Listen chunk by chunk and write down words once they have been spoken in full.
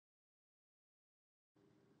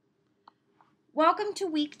Welcome to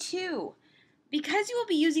week 2. Because you will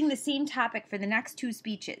be using the same topic for the next 2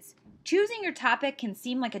 speeches, choosing your topic can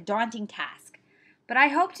seem like a daunting task. But I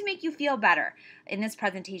hope to make you feel better in this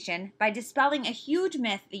presentation by dispelling a huge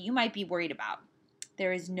myth that you might be worried about.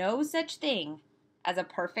 There is no such thing as a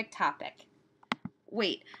perfect topic.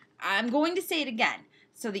 Wait, I'm going to say it again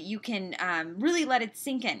so that you can really let it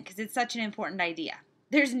sink in because it's such an important idea.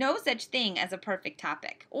 There's no such thing as a perfect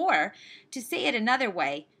topic. Or, to say it another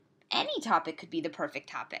way, any topic could be the perfect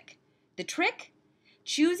topic. The trick?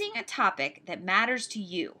 Choosing a topic that matters to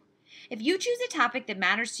you. If you choose a topic that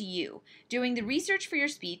matters to you, doing the research for your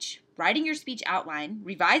speech, writing your speech outline,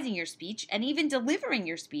 revising your speech, and even delivering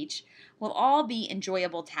your speech will all be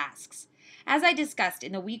enjoyable tasks. As I discussed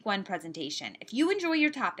in the week 1 presentation, if you enjoy your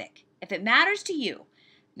topic, if it matters to you,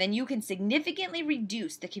 then you can significantly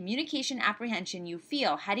reduce the communication apprehension you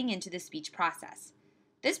feel heading into the speech process.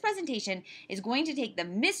 This presentation is going to take the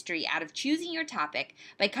mystery out of choosing your topic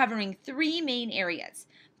by covering 3 main areas: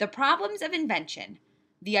 the problems of invention,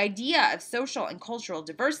 the idea of social and cultural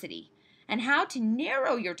diversity, and how to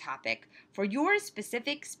narrow your topic for your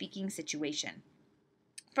specific speaking situation.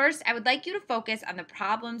 First, I would like you to focus on the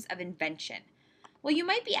problems of invention. Well, you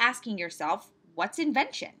might be asking yourself, what's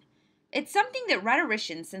invention? It's something that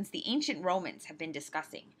rhetoricians since the ancient Romans have been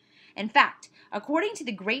discussing. In fact, according to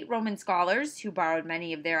the great Roman scholars who borrowed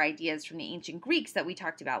many of their ideas from the ancient Greeks that we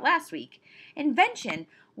talked about last week, invention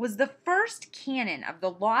was the first canon of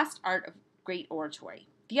the lost art of great oratory.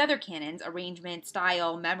 The other canons, arrangement,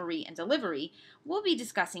 style, memory, and delivery, we'll be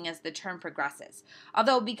discussing as the term progresses.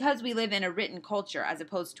 Although because we live in a written culture as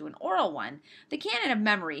opposed to an oral one, the canon of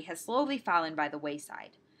memory has slowly fallen by the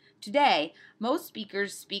wayside. Today, most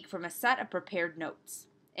speakers speak from a set of prepared notes.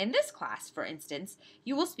 In this class, for instance,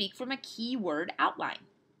 you will speak from a keyword outline.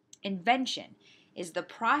 Invention is the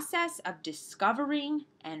process of discovering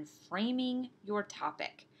and framing your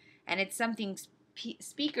topic. And it's something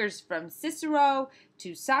speakers from Cicero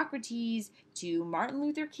to Socrates to Martin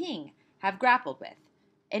Luther King have grappled with.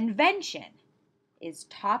 Invention is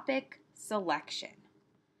topic selection.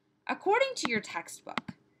 According to your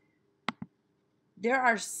textbook, there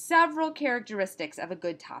are several characteristics of a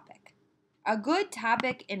good topic. A good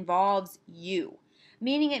topic involves you,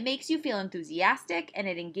 meaning it makes you feel enthusiastic and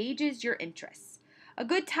it engages your interests. A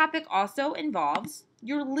good topic also involves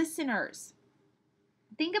your listeners.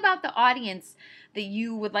 Think about the audience that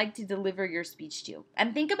you would like to deliver your speech to,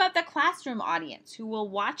 and think about the classroom audience who will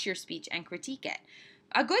watch your speech and critique it.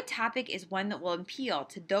 A good topic is one that will appeal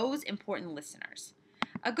to those important listeners.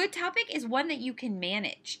 A good topic is one that you can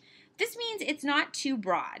manage. This means it's not too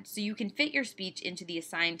broad, so you can fit your speech into the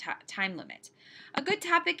assigned time limit. A good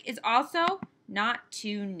topic is also not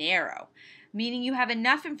too narrow, meaning you have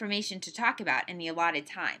enough information to talk about in the allotted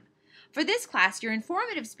time. For this class, your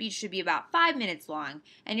informative speech should be about 5 minutes long,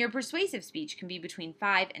 and your persuasive speech can be between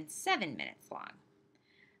 5 and 7 minutes long.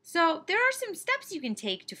 So there are some steps you can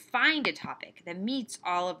take to find a topic that meets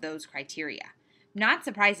all of those criteria. Not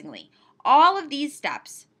surprisingly, all of these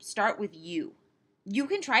steps start with you. You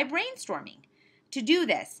can try brainstorming. To do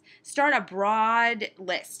this, start a broad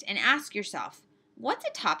list and ask yourself, what's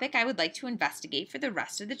a topic I would like to investigate for the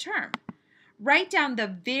rest of the term? Write down the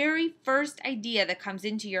very first idea that comes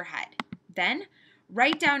into your head. Then,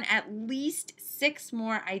 write down at least 6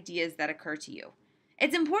 more ideas that occur to you.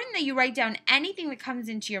 It's important that you write down anything that comes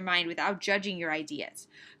into your mind without judging your ideas.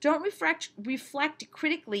 Don't reflect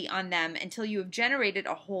critically on them until you have generated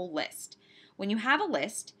a whole list. When you have a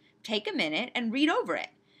list, take a minute and read over it.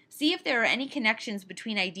 See if there are any connections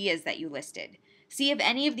between ideas that you listed. See if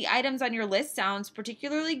any of the items on your list sounds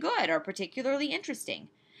particularly good or particularly interesting.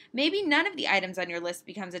 Maybe none of the items on your list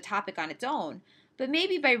becomes a topic on its own, but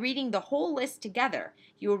maybe by reading the whole list together,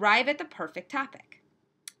 you arrive at the perfect topic.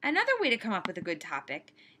 Another way to come up with a good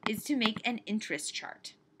topic is to make an interest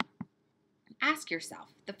chart. Ask yourself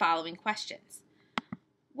the following questions.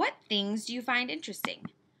 What things do you find interesting?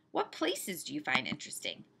 What places do you find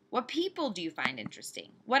interesting? What people do you find interesting?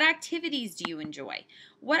 What activities do you enjoy?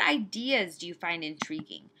 What ideas do you find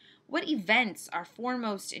intriguing? What events are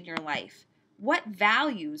foremost in your life? What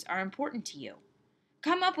values are important to you?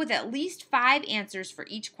 Come up with at least 5 answers for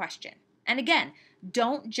each question. And again,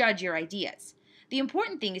 don't judge your ideas. The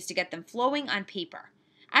important thing is to get them flowing on paper.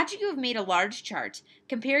 After you have made a large chart,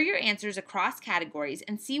 compare your answers across categories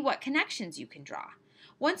and see what connections you can draw.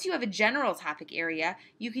 Once you have a general topic area,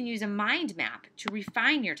 you can use a mind map to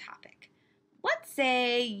refine your topic. Let's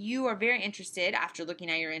say you are very interested, after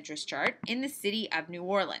looking at your interest chart, in the city of New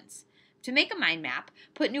Orleans. To make a mind map,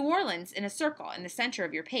 put New Orleans in a circle in the center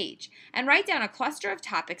of your page and write down a cluster of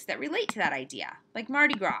topics that relate to that idea, like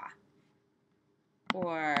Mardi Gras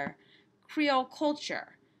or Creole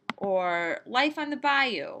culture, or life on the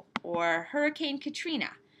bayou, or Hurricane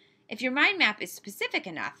Katrina. If your mind map is specific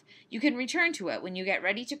enough, you can return to it when you get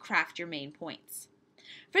ready to craft your main points.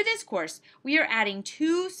 For this course, we are adding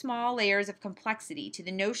 2 small layers of complexity to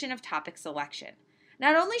the notion of topic selection.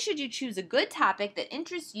 Not only should you choose a good topic that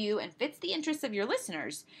interests you and fits the interests of your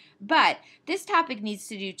listeners, but this topic needs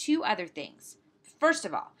to do 2 other things. First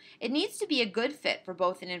of all, it needs to be a good fit for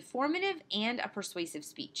both an informative and a persuasive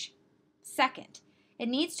speech. Second, it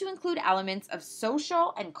needs to include elements of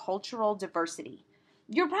social and cultural diversity.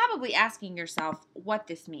 You're probably asking yourself what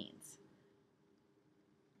this means.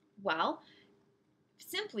 Well,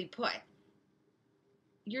 simply put,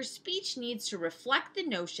 your speech needs to reflect the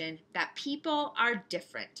notion that people are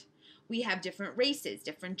different. We have different races,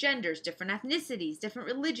 different genders, different ethnicities, different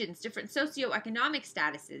religions, different socioeconomic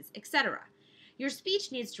statuses, etc. Your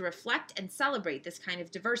speech needs to reflect and celebrate this kind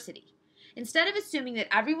of diversity. Instead of assuming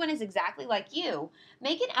that everyone is exactly like you,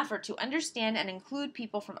 make an effort to understand and include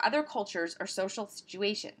people from other cultures or social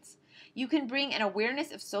situations. You can bring an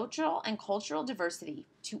awareness of social and cultural diversity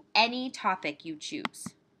to any topic you choose.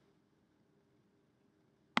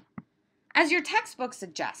 As your textbook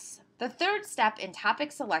suggests, the third step in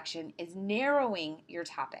topic selection is narrowing your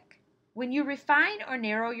topic. When you refine or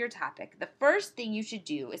narrow your topic, the first thing you should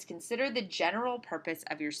do is consider the general purpose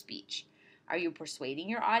of your speech. Are you persuading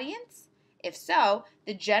your audience? If so,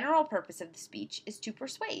 the general purpose of the speech is to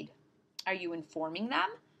persuade. Are you informing them?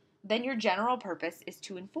 Then your general purpose is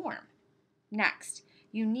to inform. Next,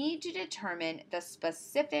 you need to determine the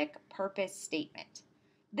specific purpose statement.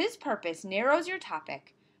 This purpose narrows your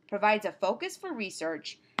topic, provides a focus for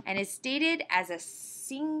research, and is stated as a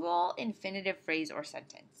single infinitive phrase or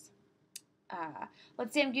sentence.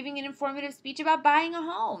 Let's say I'm giving an informative speech about buying a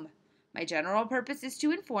home. My general purpose is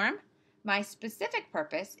to inform. My specific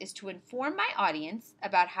purpose is to inform my audience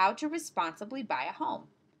about how to responsibly buy a home.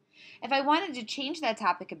 If I wanted to change that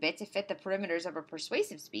topic a bit to fit the perimeters of a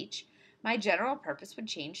persuasive speech, my general purpose would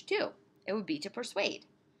change too. It would be to persuade.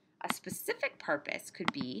 A specific purpose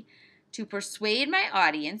could be to persuade my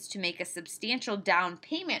audience to make a substantial down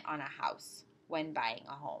payment on a house when buying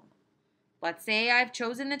a home. Let's say I've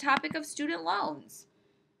chosen the topic of student loans.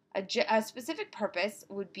 A specific purpose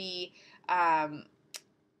would be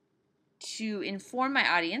to inform my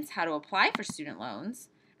audience how to apply for student loans.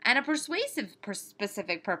 And a persuasive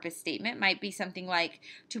specific purpose statement might be something like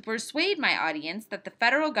to persuade my audience that the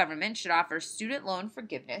federal government should offer student loan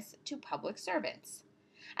forgiveness to public servants.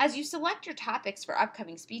 As you select your topics for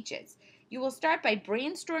upcoming speeches, you will start by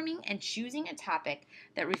brainstorming and choosing a topic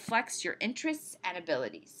that reflects your interests and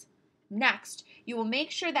abilities. Next, you will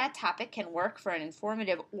make sure that topic can work for an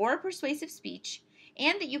informative or persuasive speech,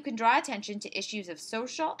 and that you can draw attention to issues of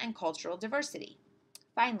social and cultural diversity.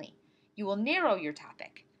 Finally, you will narrow your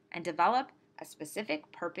topic and develop a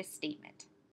specific purpose statement.